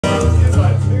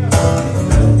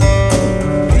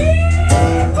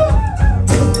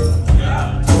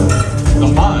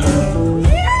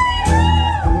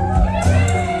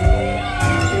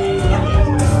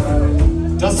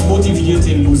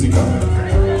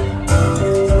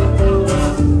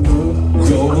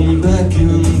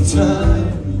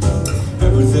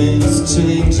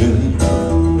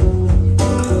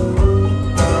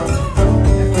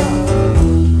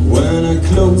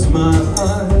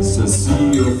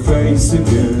place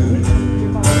again.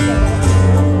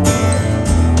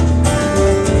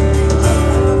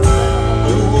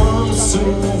 You were so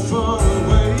far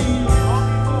away,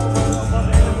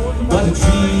 but it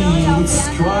feels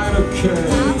quite okay.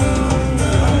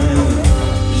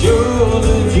 You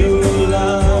live your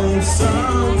life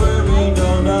somewhere we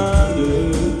don't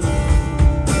under,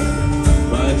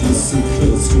 but you're so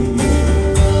close to me.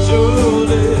 You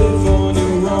live on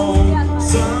your own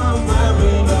somewhere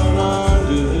we don't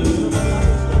under,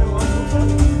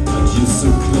 but you're so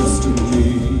close to me.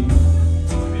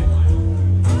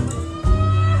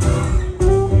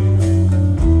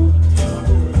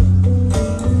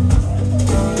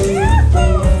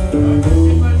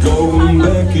 Going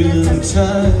back in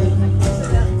time,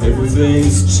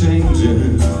 everything's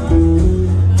changing.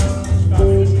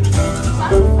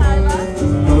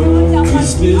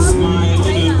 Is this